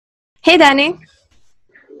Hey, Danny.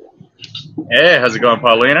 Hey, how's it going,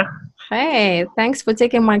 Paulina? Hey, thanks for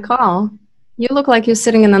taking my call. You look like you're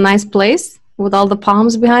sitting in a nice place with all the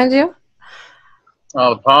palms behind you.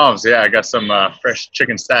 Oh, the palms. Yeah, I got some fresh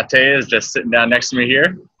chicken satays just sitting down next to me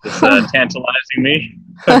here, just tantalizing me.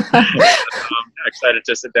 I'm excited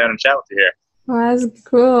to sit down and chat with you here. That's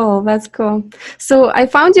cool. That's cool. So I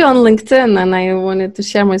found you on LinkedIn and I wanted to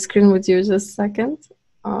share my screen with you just a second.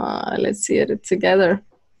 Let's see it together.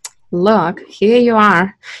 Look, here you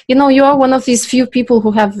are. You know, you are one of these few people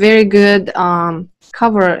who have very good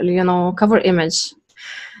cover image.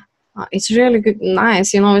 It's really good,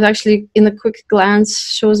 nice. You know, it actually, in a quick glance,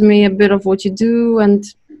 shows me a bit of what you do. And,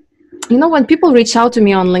 you know, when people reach out to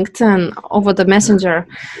me on LinkedIn over the messenger,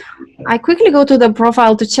 I quickly go to the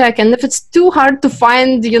profile to check, and if it's too hard to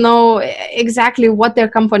find, you know, exactly what their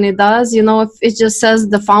company does, you know, if it just says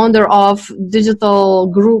the founder of digital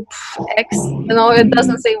group X, you know, it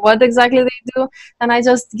doesn't say what exactly they do, and I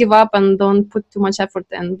just give up and don't put too much effort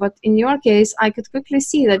in. But in your case, I could quickly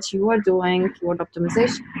see that you are doing keyword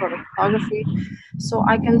optimization, product photography, so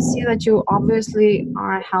I can see that you obviously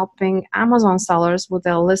are helping Amazon sellers with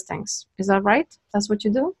their listings. Is that right? That's what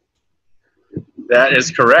you do? That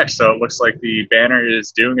is correct. So it looks like the banner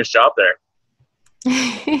is doing its job there.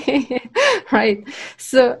 Right.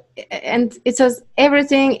 So, and it says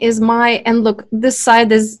everything is my, and look, this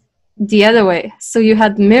side is the other way. So you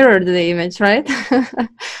had mirrored the image, right?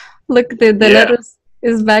 Look, the Yeah, letters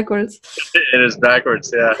is backwards. it is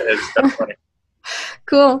backwards. Yeah, it's kind of funny.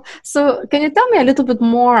 Cool. So can you tell me a little bit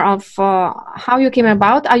more of how you came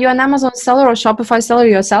about? Are you an Amazon seller or Shopify seller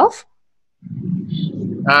yourself?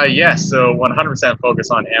 Yes, so 100% focus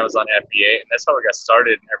on Amazon FBA, and that's how I got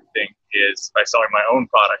started and everything is by selling my own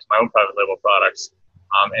products, my own private label products.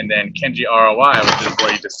 And then Kenji ROI, which is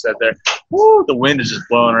what you just said there. Woo, the wind is just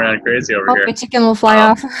blowing around crazy over Oh, here. my chicken will fly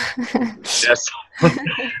off. Yes.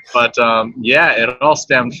 But yeah, it all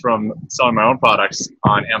stems from selling my own products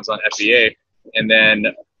on Amazon FBA. And then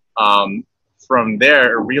from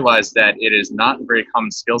there, I realized that it is not a very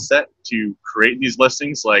common skill set to create these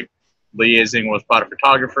listings, like liaising with product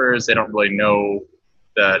photographers. They don't really know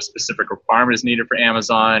the specific requirements needed for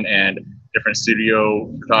Amazon, and different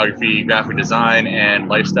studio photography, graphic design, and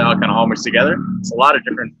lifestyle kind of all mixed together. It's a lot of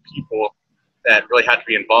different people that really had to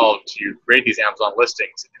be involved to create these Amazon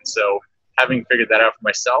listings. And so having figured that out for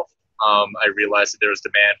myself, I realized that there was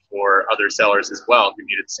demand for other sellers as well who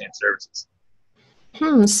needed the same services.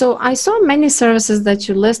 So I saw many services that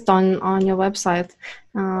you list on your website.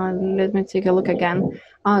 Let me take a look again.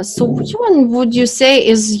 So which one would you say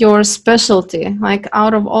is your specialty? Like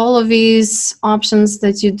out of all of these options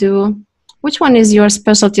that you do, which one is your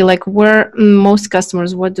specialty? Like where most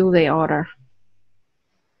customers, what do they order?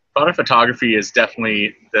 Product photography is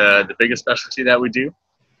definitely the biggest specialty that we do.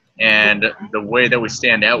 And the way that we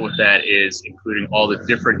stand out with that is including all the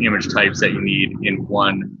different image types that you need in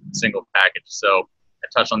one single package. So I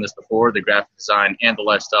touched on this before, the graphic design and the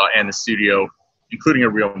lifestyle and the studio, including a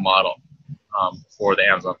real model for the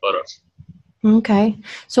Amazon photos. Okay.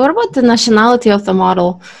 So what about the nationality of the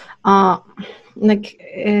model? Like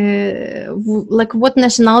what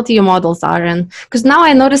nationality your models are in? Because now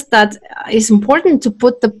I noticed that it's important to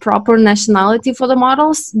put the proper nationality for the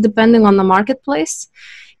models depending on the marketplace.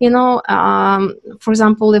 You know, for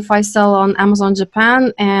example, if I sell on Amazon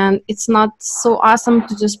Japan and it's not so awesome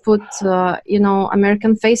to just put, you know,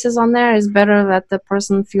 American faces on there, it's better that the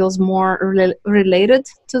person feels more related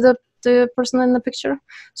to the person in the picture.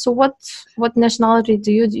 So what nationality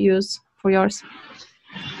do you use for yours?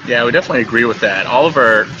 Yeah, we definitely agree with that. All of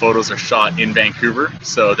our photos are shot in Vancouver,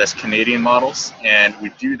 so that's Canadian models, and we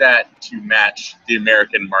do that to match the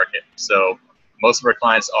American market. So most of our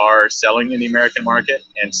clients are selling in the American market,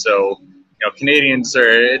 and so Canadians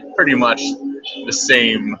are pretty much the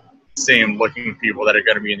same looking people that are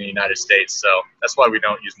going to be in the United States. So that's why we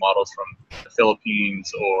don't use models from the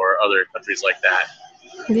Philippines or other countries like that.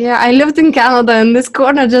 Yeah, I lived in Canada and this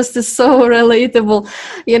corner just is so relatable.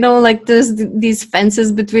 You know, like there's these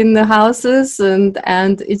fences between the houses and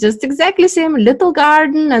it's just exactly same little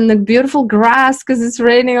garden and the beautiful grass because it's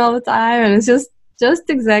raining all the time, and it's just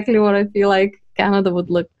exactly what I feel like Canada would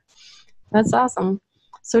look. That's awesome.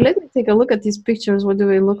 So let me take a look at these pictures. What do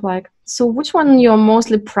they look like? So which one you're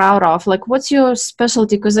mostly proud of? Like what's your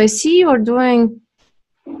specialty? Because I see you're doing,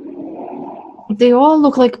 they all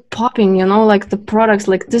look like popping, you know, like the products,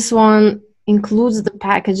 like this one includes the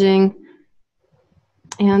packaging.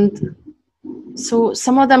 And so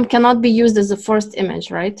some of them cannot be used as a first image,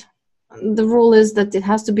 right? The rule is that it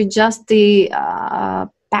has to be just the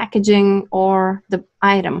packaging or the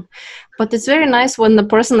item. But it's very nice when the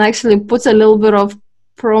person actually puts a little bit of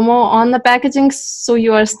promo on the packaging, so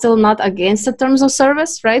you are still not against the terms of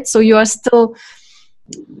service, right? So you are still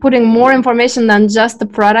putting more information than just the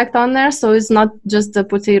product on there, so it's not just the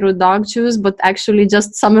potato dog chews, but actually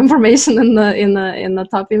just some information in the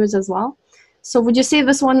top image as well. So would you say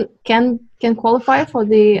this one can qualify for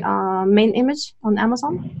the main image on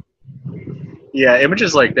Amazon? Yeah,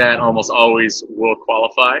 images like that almost always will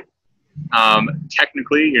qualify.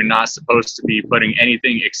 Technically, you're not supposed to be putting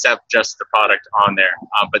anything except just the product on there.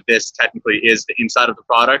 But this technically is the inside of the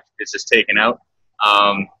product. It's just taken out.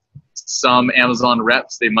 Some Amazon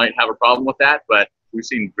reps, they might have a problem with that, but we've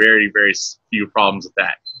seen very, very few problems with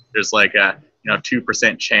that. There's like a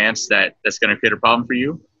 2% chance that that's going to create a problem for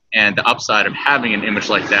you. And the upside of having an image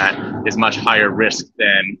like that is much higher risk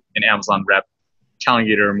than an Amazon rep telling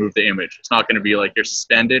you to remove the image. It's not going to be like you're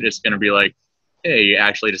suspended. It's going to be like, hey, you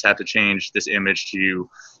actually just have to change this image to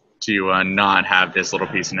not have this little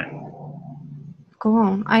piece in it.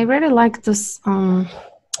 Cool. I really like this,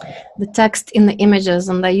 the text in the images,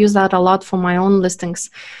 and I use that a lot for my own listings,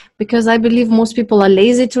 because I believe most people are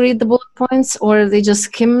lazy to read the bullet points, or they just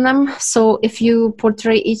skim them. So if you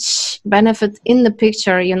portray each benefit in the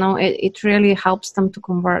picture, it really helps them to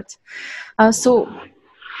convert. I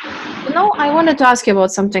wanted to ask you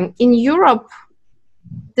about something. In Europe,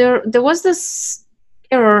 there was this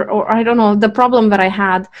error, or I don't know, the problem that I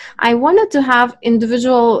had. I wanted to have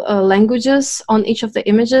individual languages on each of the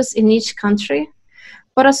images in each country.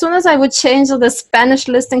 But as soon as I would change the Spanish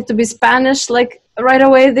listing to be Spanish, like right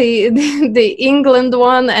away the England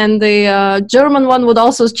one and the German one would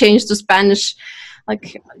also change to Spanish.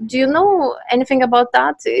 Like, do you know anything about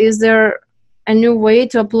that? Is there a new way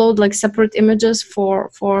to upload like separate images for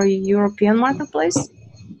European marketplace?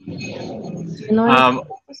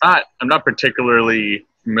 I'm not particularly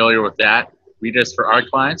familiar with that. We just, for our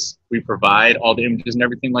clients, we provide all the images and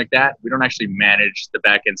everything like that. We don't actually manage the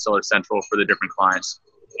backend Seller Central for the different clients.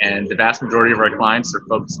 And the vast majority of our clients are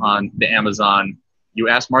focused on the Amazon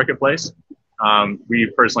US marketplace.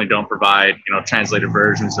 We personally don't provide, translated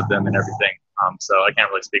versions of them and everything. So I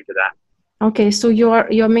can't really speak to that. Okay, so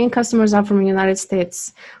your main customers are from the United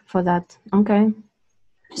States for that. Okay.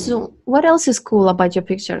 So what else is cool about your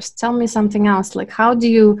pictures? Tell me something else. Like, how do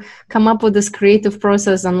you come up with this creative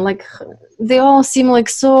process? And like, they all seem like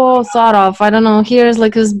so thought of. I don't know, here's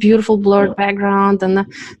like this beautiful blurred background, and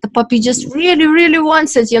the puppy just really, really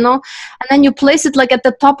wants it, And then you place it like at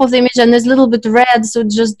the top of the image, and it's a little bit red, so it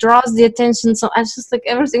just draws the attention. So it's just like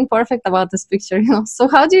everything perfect about this picture, So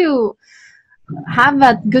how do you have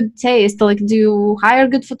that good taste? Like, do you hire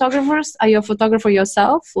good photographers? Are you a photographer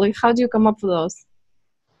yourself? Like, how do you come up with those?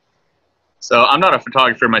 So I'm not a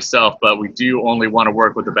photographer myself, but we do only want to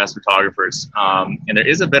work with the best photographers. And there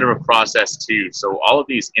is a bit of a process too. So all of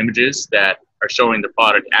these images that are showing the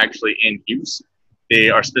product actually in use, they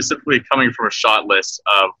are specifically coming from a shot list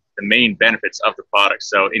of the main benefits of the product.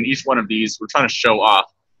 So in each one of these, we're trying to show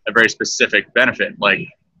off a very specific benefit, like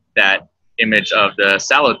that image of the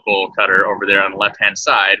salad bowl cutter over there on the left-hand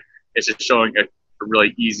side. It's just showing a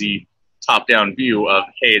really easy top-down view of,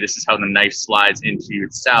 hey, this is how the knife slides into the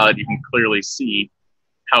salad. You can clearly see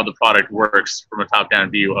how the product works from a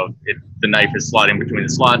top-down view of it. The knife is sliding between the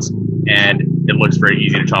slots, and it looks very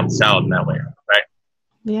easy to chop the salad in that way, right?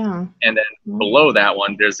 Yeah. And then below that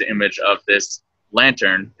one, there's the image of this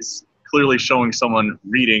lantern. It's clearly showing someone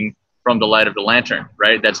reading from the light of the lantern,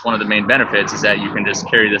 right? That's one of the main benefits, is that you can just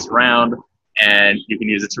carry this around, and you can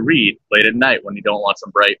use it to read late at night when you don't want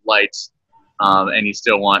some bright lights. And you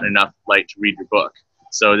still want enough light to read your book.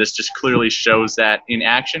 So this just clearly shows that in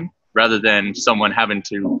action, rather than someone having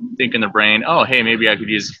to think in their brain, oh, hey, maybe I could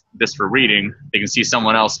use this for reading. They can see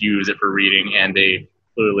someone else use it for reading, and they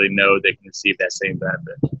clearly know they can receive that same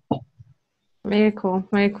benefit. Very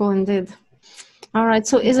cool indeed. All right,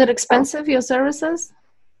 so is it expensive, your services?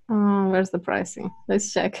 Where's the pricing?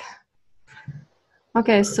 Let's check.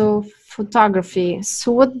 Okay, so photography.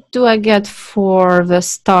 So what do I get for the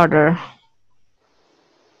starter?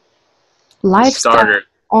 Lifestyle Starter.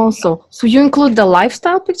 Also. So you include the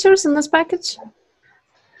lifestyle pictures in this package?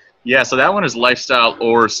 Yeah, so that one is lifestyle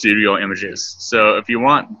or studio images. So if you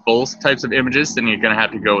want both types of images, then you're going to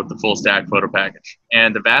have to go with the full stack photo package.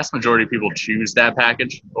 And the vast majority of people choose that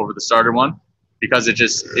package over the starter one because it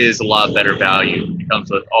just is a lot better value. It comes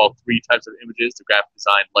with all three types of images, the graphic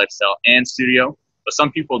design, lifestyle, and studio. But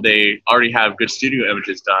some people, they already have good studio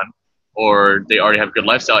images done, or they already have good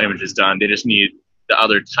lifestyle images done. They just need the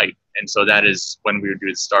other type. And so that is when we would do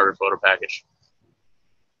the starter photo package.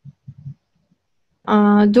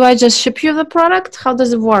 Do I just ship you the product? How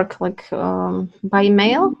does it work? Like by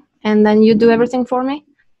mail? And then you do everything for me?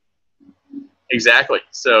 Exactly.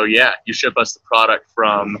 So yeah, you ship us the product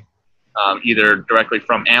from either directly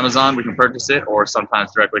from Amazon, we can purchase it, or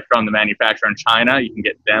sometimes directly from the manufacturer in China. You can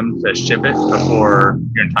get them to ship it before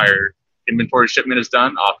your entire inventory shipment is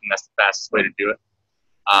done. Often that's the fastest way to do it.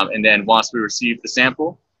 And then once we receive the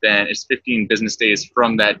sample, then it's 15 business days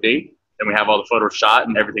from that date. Then we have all the photos shot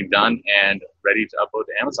and everything done and ready to upload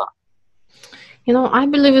to Amazon. You know, I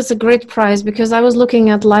believe it's a great price because I was looking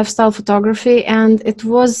at lifestyle photography and it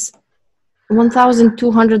was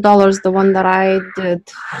 $1,200, the one that I did,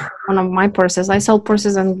 one of my purses. I sell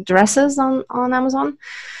purses and dresses on Amazon.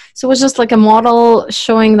 So it was just like a model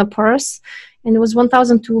showing the purse, and it was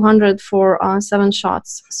 1,200 for 7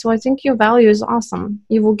 shots. So I think your value is awesome.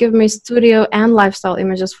 You will give me studio and lifestyle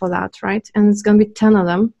images for that, right? And it's going to be 10 of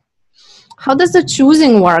them. How does the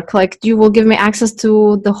choosing work? Like, you will give me access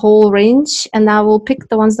to the whole range and I will pick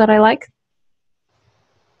the ones that I like?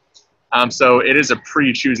 So it is a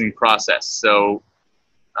pre-choosing process. So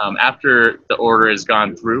after the order has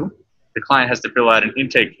gone through, the client has to fill out an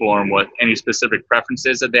intake form with any specific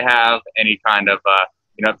preferences that they have, any kind of,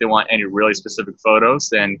 if they want any really specific photos,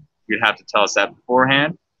 then you'd have to tell us that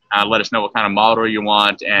beforehand. Let us know what kind of model you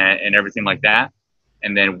want and everything like that.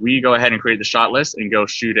 And then we go ahead and create the shot list and go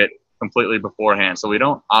shoot it completely beforehand. So we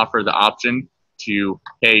don't offer the option to,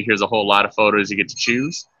 hey, here's a whole lot of photos you get to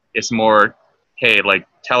choose. It's more, hey, like,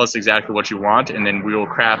 tell us exactly what you want, and then we will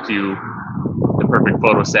craft you the perfect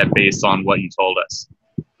photo set based on what you told us.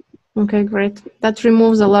 Okay, great. That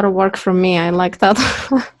removes a lot of work from me. I like that.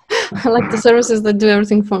 I like the services that do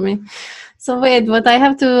everything for me. So wait, but I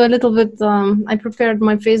have to a little bit, I prepared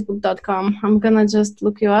my facebook.com. I'm going to just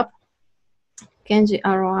look you up. Kenji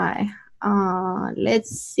ROI.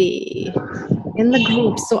 Let's see. In the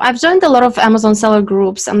groups. So I've joined a lot of Amazon seller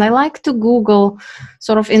groups, and I like to Google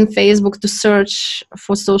sort of in Facebook to search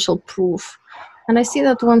for social proof. And I see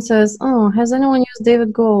that one says, oh, has anyone used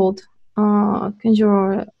David Gold? Kenji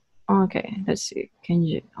ROI. Okay, let's see.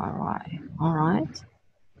 Kenji ROI. All right.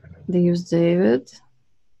 They use David.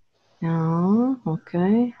 Oh,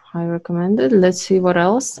 okay. High recommended. Let's see what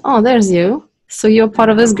else. Oh, there's you. So you're part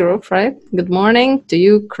of this group, right? Good morning to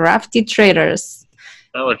you, crafty traders.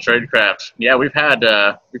 Oh, Tradecraft. Yeah, we've had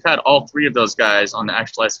all 3 of those guys on the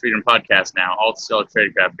Actualized Freedom podcast now. All still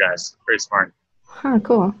Tradecraft guys. Very smart. Huh,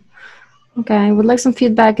 cool. Okay, I would like some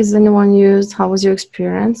feedback. Is anyone used? How was your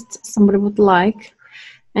experience? Somebody would like.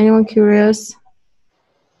 Anyone curious?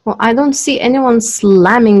 Well, I don't see anyone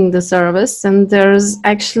slamming the service, and there's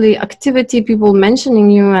actually activity, people mentioning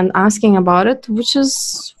you and asking about it, which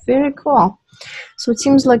is very cool. So it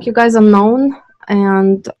seems like you guys are known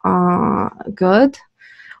and good.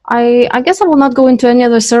 I guess I will not go into any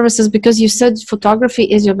other services because you said photography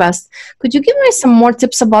is your best. Could you give me some more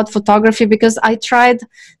tips about photography? Because I tried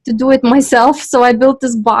to do it myself. So I built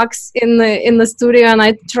this box in the studio and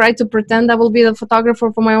I tried to pretend I will be the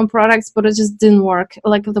photographer for my own products, but it just didn't work.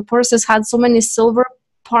 Like, the purses had so many silver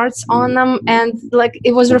parts on them, and like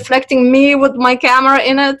it was reflecting me with my camera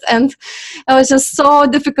in it, and it was just so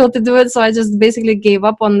difficult to do it. So I just basically gave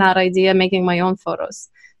up on that idea, making my own photos.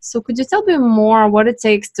 So could you tell me more what it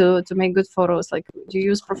takes to make good photos? Like, do you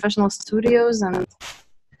use professional studios, and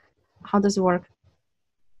how does it work?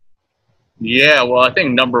 Yeah, well, I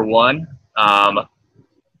think number one,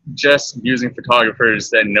 just using photographers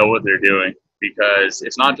that know what they're doing, because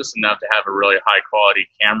it's not just enough to have a really high quality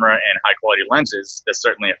camera and high quality lenses. That's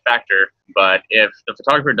certainly a factor. But if the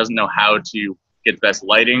photographer doesn't know how to get the best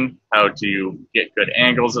lighting, how to get good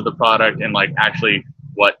angles of the product, and like actually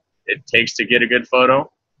what it takes to get a good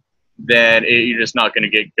photo, then you're just not going to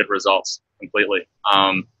get good results completely.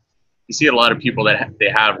 You see a lot of people that they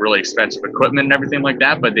have really expensive equipment and everything like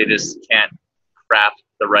that, but they just can't craft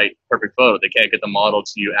the right perfect photo. They can't get the model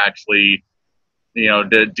to actually,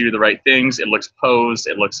 to do the right things. It looks posed.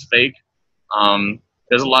 It looks fake.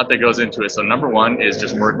 There's a lot that goes into it. So number one is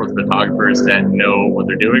just work with photographers that know what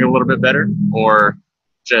they're doing a little bit better, or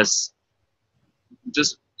just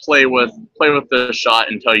play with the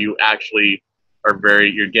shot until you actually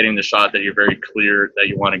you're getting the shot that you're very clear that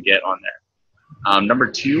you want to get on there. Number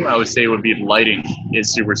two, I would say, would be lighting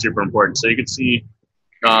is super, super important. So you can see,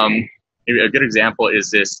 maybe a good example is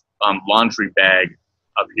this laundry bag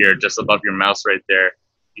up here, just above your mouse right there.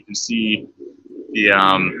 You can see the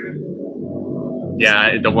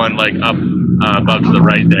one like up above to the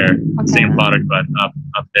right there, okay. Same product, but up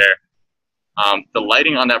there. The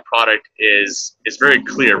lighting on that product is very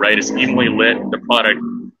clear, right? It's evenly lit. The product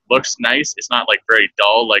looks nice. It's not like very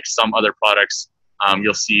dull like some other products.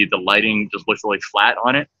 You'll see the lighting just looks really flat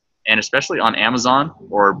on it. And especially on Amazon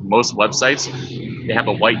or most websites, they have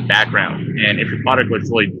a white background. And if your product looks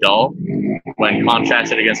really dull when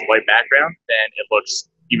contrasted against a white background, then it looks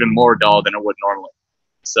even more dull than it would normally.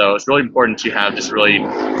 So it's really important to have just really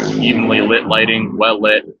evenly lit lighting, well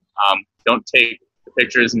lit. Don't take the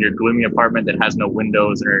pictures in your gloomy apartment that has no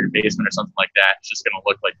windows or your basement or something like that. It's just going to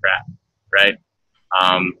look like crap, right?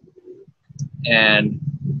 And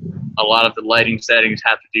a lot of the lighting settings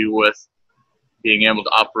have to do with being able to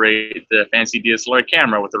operate the fancy DSLR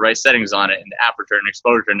camera with the right settings on it and the aperture and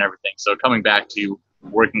exposure and everything. So coming back to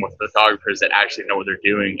working with photographers that actually know what they're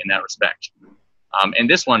doing in that respect. And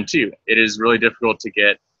this one too, it is really difficult to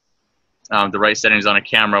get the right settings on a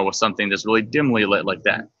camera with something that's really dimly lit like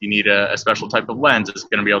that. You need a special type of lens that's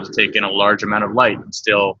going to be able to take in a large amount of light and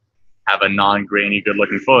still have a non-grainy,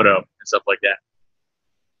 good-looking photo and stuff like that.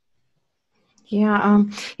 Yeah,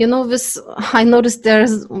 you know, this, I noticed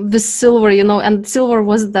there's this silver, you know, and silver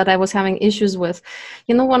was that I was having issues with.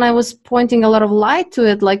 You know, when I was pointing a lot of light to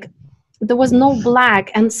it, like there was no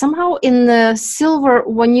black, and somehow in the silver,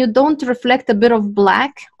 when you don't reflect a bit of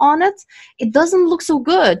black on it, it doesn't look so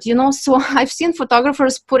good, you know. So I've seen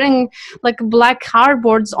photographers putting like black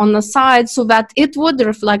cardboards on the side so that it would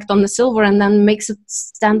reflect on the silver and then makes it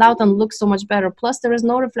stand out and look so much better. Plus there is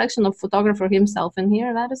no reflection of photographer himself in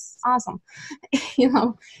here. That is awesome. You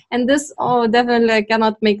know, and this, oh, definitely I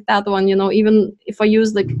cannot make that one, you know, even if I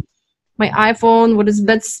use like my iPhone with its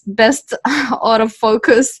best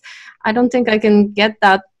autofocus, I don't think I can get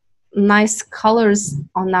that nice colors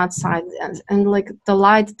on that side. And like the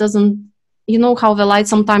light doesn't, you know how the light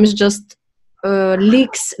sometimes just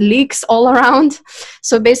leaks all around.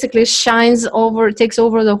 So basically shines over, takes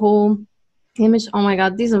over the whole image. Oh my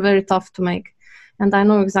God, these are very tough to make. And I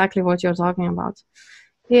know exactly what you're talking about.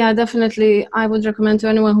 Yeah, definitely. I would recommend to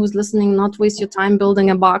anyone who's listening, not waste your time building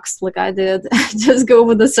a box like I did. Just go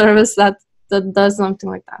with the service that does something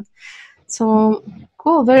like that. So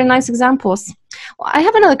cool, very nice examples. Well, I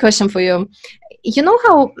have another question for you. You know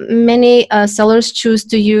how many sellers choose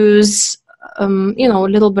to use, you know, a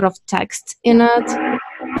little bit of text in it?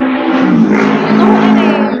 You know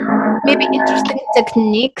any maybe interesting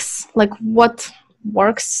techniques, like what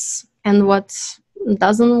works and what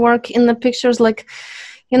doesn't work in the pictures? Like,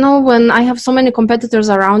 you know, when I have so many competitors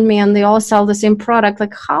around me and they all sell the same product,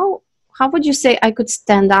 like how would you say I could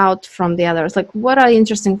stand out from the others? Like, what are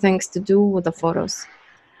interesting things to do with the photos?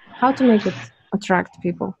 How to make it attract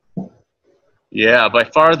people? Yeah, by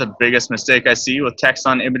far the biggest mistake I see with text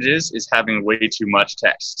on images is having way too much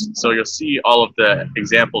text. So you'll see all of the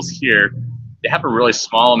examples here. They have a really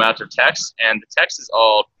small amount of text, and the text is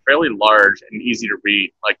all fairly large and easy to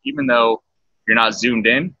read. Like, even though you're not zoomed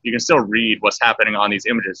in, you can still read what's happening on these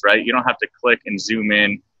images, right? You don't have to click and zoom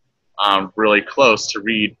in really close to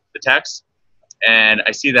read the text. And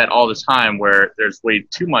I see that all the time where there's way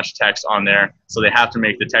too much text on there, so they have to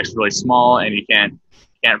make the text really small and you can't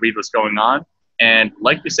read what's going on. And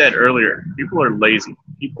like we said earlier, people are lazy.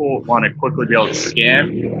 People want to quickly be able to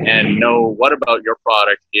scan and know what about your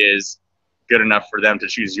product is good enough for them to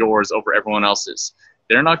choose yours over everyone else's.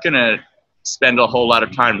 They're not going to spend a whole lot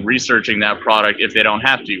of time researching that product if they don't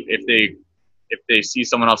have to. If they see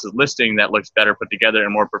someone else's listing that looks better put together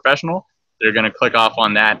and more professional, they're going to click off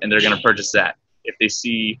on that and they're going to purchase that. If they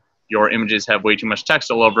see your images have way too much text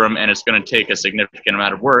all over them and it's going to take a significant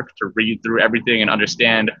amount of work to read through everything and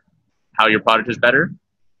understand how your product is better,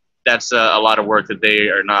 that's a lot of work that they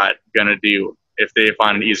are not going to do if they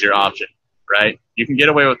find an easier option, right? You can get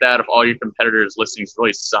away with that if all your competitors' listings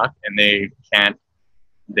really suck and they can't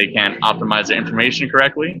optimize their information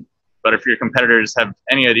correctly. But if your competitors have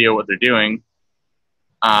any idea what they're doing,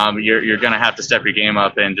 you're going to have to step your game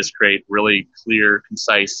up and just create really clear,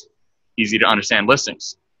 concise, easy to understand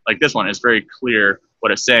listings. Like this one, it's very clear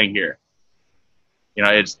what it's saying here. You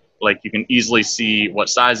know, it's like you can easily see what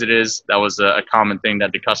size it is. That was a common thing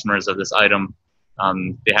that the customers of this item,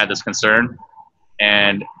 they had this concern.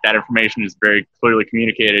 And that information is very clearly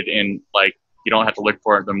communicated in, like, you don't have to look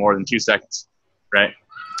for it for more than 2 seconds, right?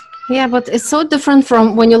 Yeah, but it's so different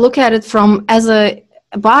from when you look at it from as a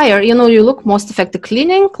buyer, you know, you look most effective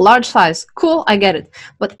cleaning, large size, cool, I get it.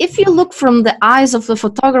 But if you look from the eyes of the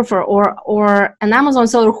photographer or an Amazon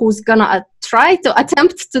seller who's gonna try to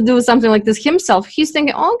attempt to do something like this himself, he's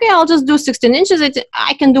thinking, okay, I'll just do 16 inches,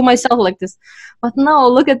 I can do myself like this. But no,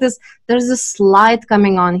 look at this, there's this light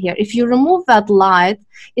coming on here. If you remove that light,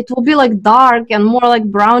 it will be like dark and more like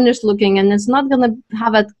brownish looking, and it's not gonna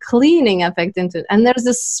have a cleaning effect into it. And there's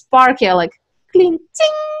this spark here, like clean,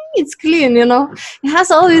 ting, it's clean, you know. It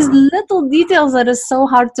has all these little details that is so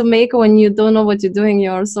hard to make when you don't know what you're doing.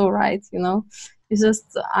 You're so right, you know. It's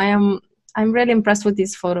just, I am I'm really impressed with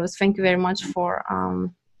these photos. Thank you very much for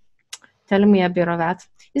telling me a bit of that.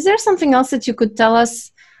 Is there something else that you could tell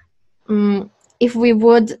us if we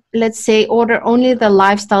would, let's say, order only the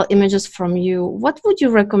lifestyle images from you? What would you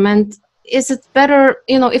recommend? Is it better,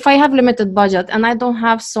 you know, if I have limited budget and I don't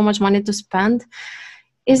have so much money to spend,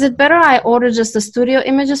 is it better I order just the studio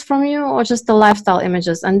images from you or just the lifestyle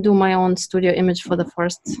images and do my own studio image for the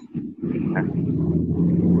first?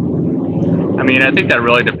 I mean, I think that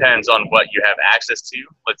really depends on what you have access to.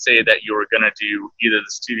 Let's say that you were going to do either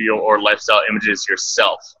the studio or lifestyle images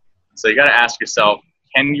yourself. So you got to ask yourself,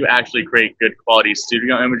 can you actually create good quality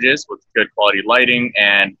studio images with good quality lighting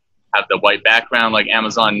and have the white background like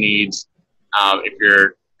Amazon needs? If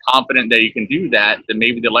you're confident that you can do that, then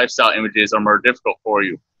maybe the lifestyle images are more difficult for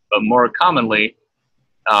you. But more commonly,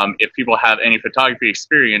 if people have any photography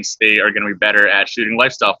experience, they are going to be better at shooting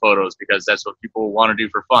lifestyle photos because that's what people want to do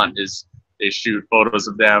for fun, is they shoot photos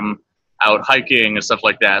of them out hiking and stuff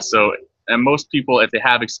like that. So, and most people, if they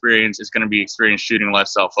have experience, it's going to be experience shooting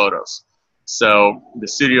lifestyle photos. So the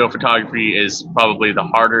studio photography is probably the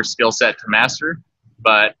harder skill set to master,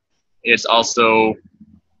 but it's also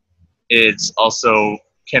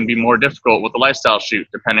can be more difficult with the lifestyle shoot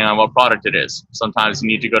depending on what product it is. Sometimes you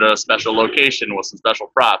need to go to a special location with some special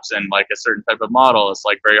props and like a certain type of model. It's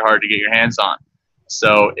like very hard to get your hands on.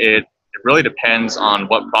 So it really depends on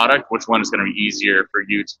what product, which one is going to be easier for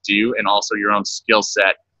you to do, and also your own skill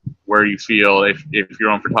set, where you feel if your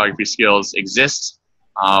own photography skills exist,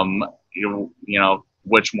 you know,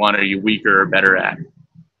 which one are you weaker or better at?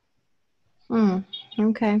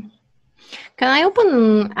 Okay. Can I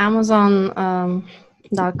open Amazon.com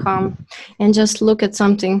and just look at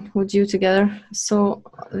something with you together? So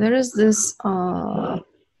there is this.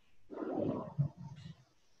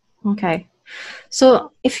 Okay.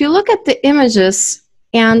 So if you look at the images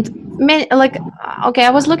and like, okay, I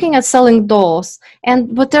was looking at selling dolls,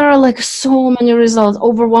 but there are like so many results,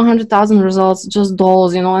 over 100,000 results, just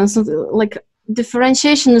dolls, you know, and so like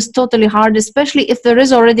differentiation is totally hard, especially if there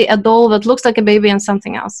is already a doll that looks like a baby and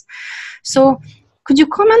something else. So could you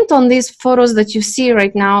comment on these photos that you see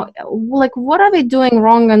right now? Like, what are they doing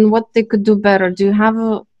wrong and what they could do better? Do you have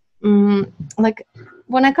a, like,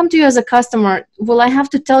 when I come to you as a customer, will I have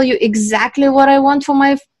to tell you exactly what I want for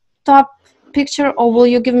my top picture, or will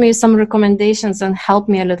you give me some recommendations and help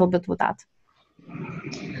me a little bit with that?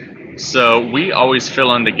 So we always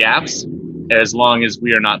fill in the gaps as long as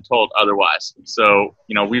we are not told otherwise. So,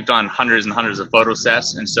 you know, we've done hundreds and hundreds of photo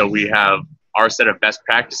sets, and so we have our set of best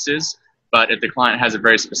practices. But if the client has a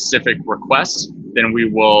very specific request, then we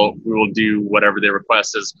will do whatever they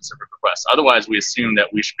request as a specific request. Otherwise, we assume that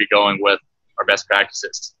we should be going with our best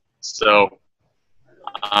practices. So,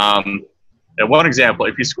 one example,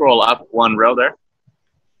 if you scroll up one row there.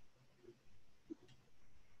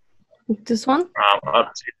 This one?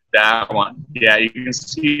 Up to that one. Yeah, you can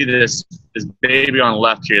see this baby on the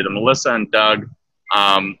left here, the Melissa and Doug.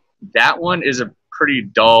 That one is a pretty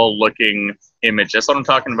dull looking image. That's what I'm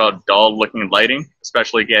talking about, dull looking lighting,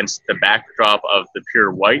 especially against the backdrop of the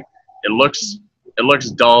pure white. It looks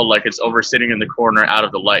dull, like it's over sitting in the corner out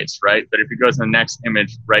of the lights, right? But if you go to the next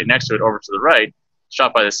image right next to it over to the right,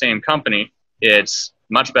 shot by the same company, it's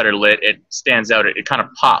much better lit. It stands out. It kind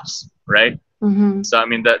of pops, right? Mm-hmm. So, I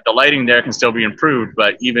mean, the lighting there can still be improved,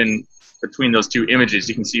 but even between those two images,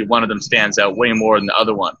 you can see one of them stands out way more than the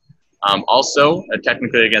other one. Also,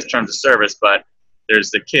 technically against terms of service, but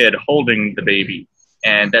there's the kid holding the baby,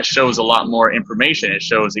 and that shows a lot more information. It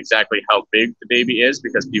shows exactly how big the baby is,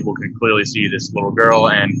 because people can clearly see this little girl,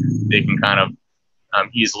 and they can kind of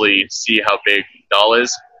easily see how big the doll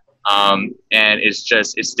is. And it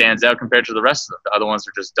stands out compared to the rest of them. The other ones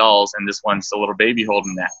are just dolls, and this one's a little baby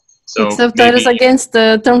holding that. So except that is against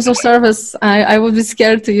the terms of service. I would be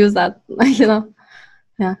scared to use that, you know.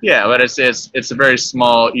 Yeah. Yeah, but it's a very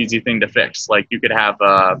small, easy thing to fix. Like you could have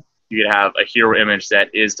a hero image that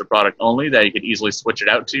is the product only that you could easily switch it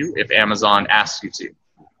out to if Amazon asks you to.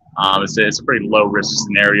 It's a pretty low risk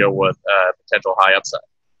scenario with potential high upside.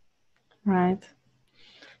 Right.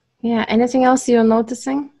 Yeah. Anything else you're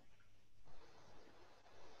noticing?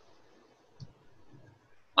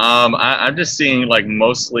 I'm just seeing like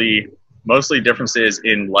mostly differences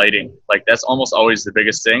in lighting. Like that's almost always the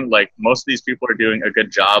biggest thing. Like most of these people are doing a good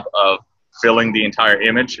job of filling the entire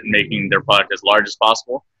image and making their product as large as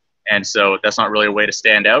possible. And so that's not really a way to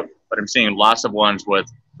stand out. But I'm seeing lots of ones with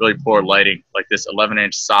really poor lighting. Like this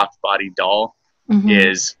 11-inch soft body doll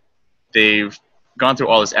they've gone through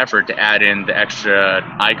all this effort to add in the extra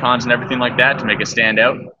icons and everything like that to make it stand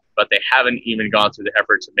out. But they haven't even gone through the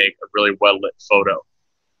effort to make a really well lit photo.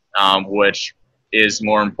 Which is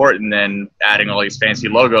more important than adding all these fancy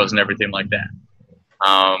logos and everything like that.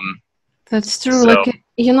 That's true. So, Like,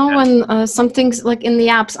 you know, yeah. when some things like in the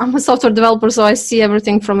apps, I'm a software developer, so I see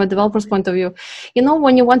everything from a developer's point of view. You know,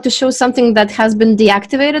 when you want to show something that has been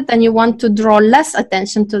deactivated and you want to draw less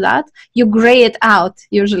attention to that, you gray it out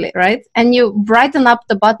usually, right? And you brighten up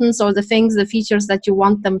the buttons or the things, the features that you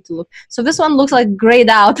want them to look. So this one looks like grayed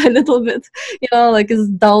out a little bit, you know, like it's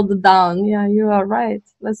dulled down. Yeah, you are right.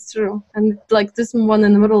 That's true. And like this one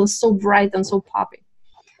in the middle is so bright and so poppy.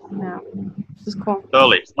 Yeah, it's cool.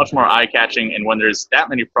 Totally. It's much more eye-catching, and when there's that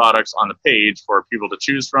many products on the page for people to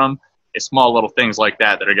choose from, it's small little things like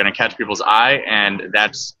that that are going to catch people's eye, and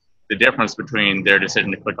that's the difference between their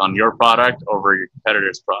decision to click on your product over your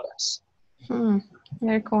competitor's products.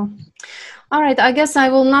 Very cool. All right, I guess I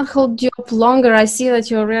will not hold you up longer. I see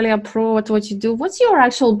that you're really a pro at what you do. What's your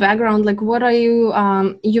actual background? Like, what are you,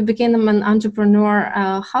 you became an entrepreneur.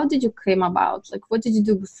 How did you came about? Like, what did you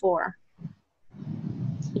do before?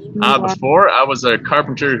 Before, I was a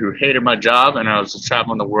carpenter who hated my job, and I was just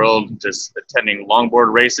traveling the world, just attending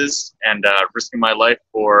longboard races and risking my life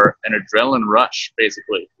for an adrenaline rush,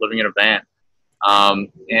 basically, living in a van.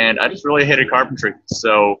 And I just really hated carpentry.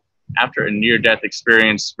 So after a near-death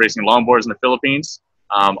experience racing longboards in the Philippines,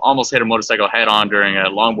 almost hit a motorcycle head-on during a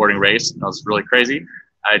longboarding race. And that was really crazy.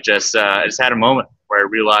 I just had a moment where I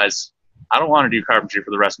realized I don't want to do carpentry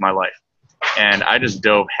for the rest of my life. And I just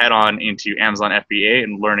dove head-on into Amazon FBA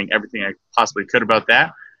and learning everything I possibly could about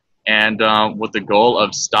that, and with the goal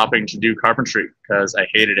of stopping to do carpentry because I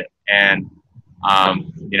hated it. And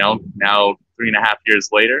you know, now 3.5 years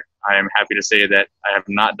later, I am happy to say that I have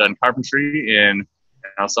not done carpentry in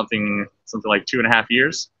something like 2.5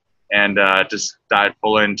 years, and just dived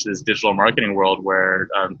full into this digital marketing world where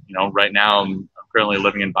you know, right now I'm currently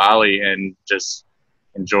living in Bali and just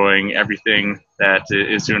enjoying everything that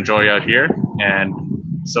is to enjoy out here, and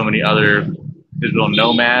so many other digital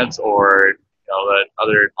nomads or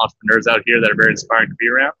other entrepreneurs out here that are very inspiring to be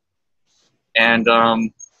around. And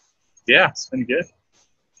yeah, it's been good.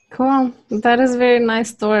 Cool. That is a very nice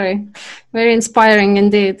story. Very inspiring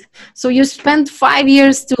indeed. So you spent 5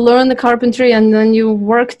 years to learn the carpentry, and then you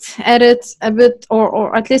worked at it a bit,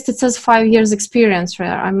 or at least it says 5 years experience, right?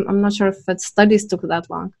 I'm not sure if that studies took that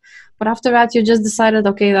long. But after that, you just decided,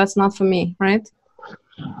 okay, that's not for me, right?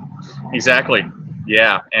 Exactly.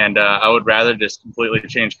 Yeah. And I would rather just completely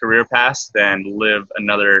change career paths than live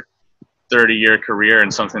another 30-year career in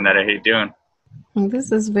something that I hate doing.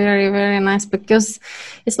 This is very, very nice, because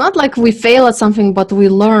it's not like we fail at something, but we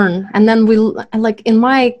learn. And then like in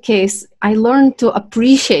my case, I learned to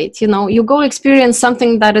appreciate, you know, you go experience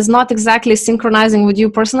something that is not exactly synchronizing with you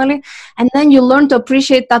personally. And then you learn to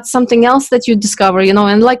appreciate that something else that you discover, you know,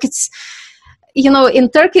 and like it's, you know, in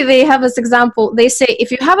Turkey, they have this example. They say,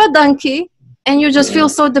 if you have a donkey and you just feel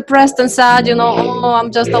so depressed and sad, you know, oh,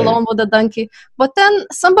 I'm just alone with a donkey. But then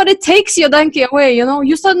somebody takes your donkey away, you know,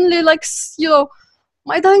 you suddenly like, you know,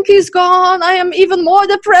 my donkey is gone. I am even more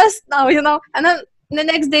depressed now, you know. And then the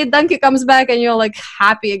next day, donkey comes back and you're like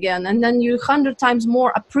happy again. And then you 100 times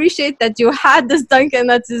more appreciate that you had this donkey and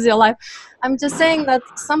that is your life. I'm just saying that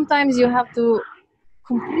sometimes you have to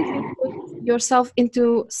completely put yourself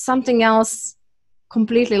into something else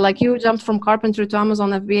completely. Like you jumped from carpentry to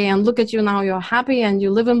Amazon FBA, and look at you now, you're happy and you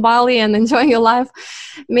live in Bali and enjoying your life,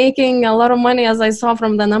 making a lot of money, as I saw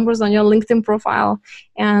from the numbers on your LinkedIn profile.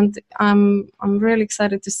 And I'm really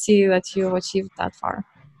excited to see that you achieved that far.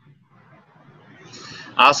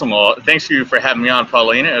 Awesome. Well, thanks for having me on,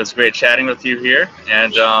 Paulina. It was great chatting with you here.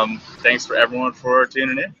 And thanks for everyone for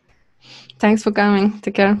tuning in. Thanks for coming.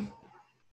 Take care.